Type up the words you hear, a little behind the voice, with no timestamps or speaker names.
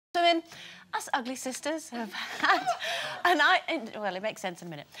women, us ugly sisters, have had... well, it makes sense in a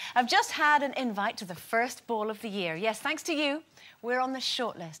minute. I've just had an invite to the first ball of the year. Yes, thanks to you, we're on the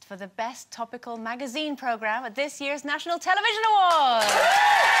shortlist for the Best Topical Magazine programme at this year's National Television Awards.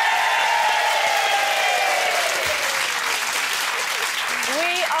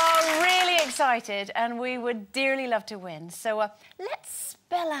 We are really excited and we would dearly love to win. So let's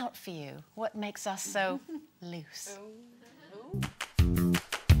spell out for you what makes us so loose.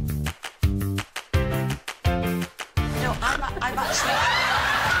 No, I'm actually...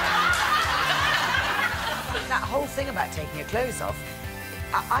 That whole thing about taking your clothes off,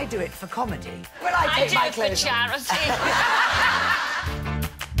 I do it for comedy. When I take my clothes off. I do it for charity.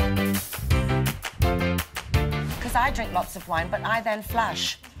 Because I drink lots of wine, but I then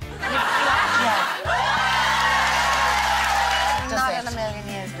flash. You flash? Yeah. Not in a million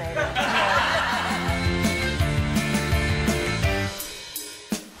years, baby.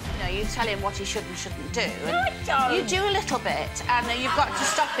 You tell him what he should and shouldn't do. No, I don't. You do a little bit, and you've got to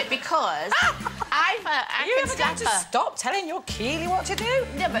stop it because I can slap her. Stop telling your Keely what to do?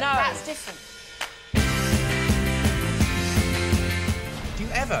 Yeah, but that's different. Do you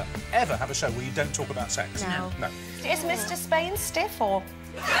ever have a show where you don't talk about sex? No. No. Is Mr. Spain stiff or...?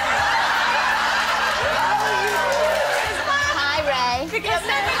 Hi, Ray. Because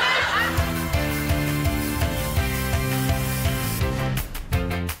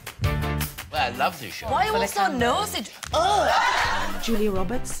Well, I love this show. Why are you so nosy? Julia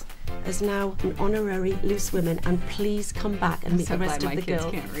Roberts is now an honorary Loose Women, and please come back and meet the rest of the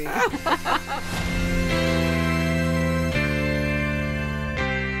girls.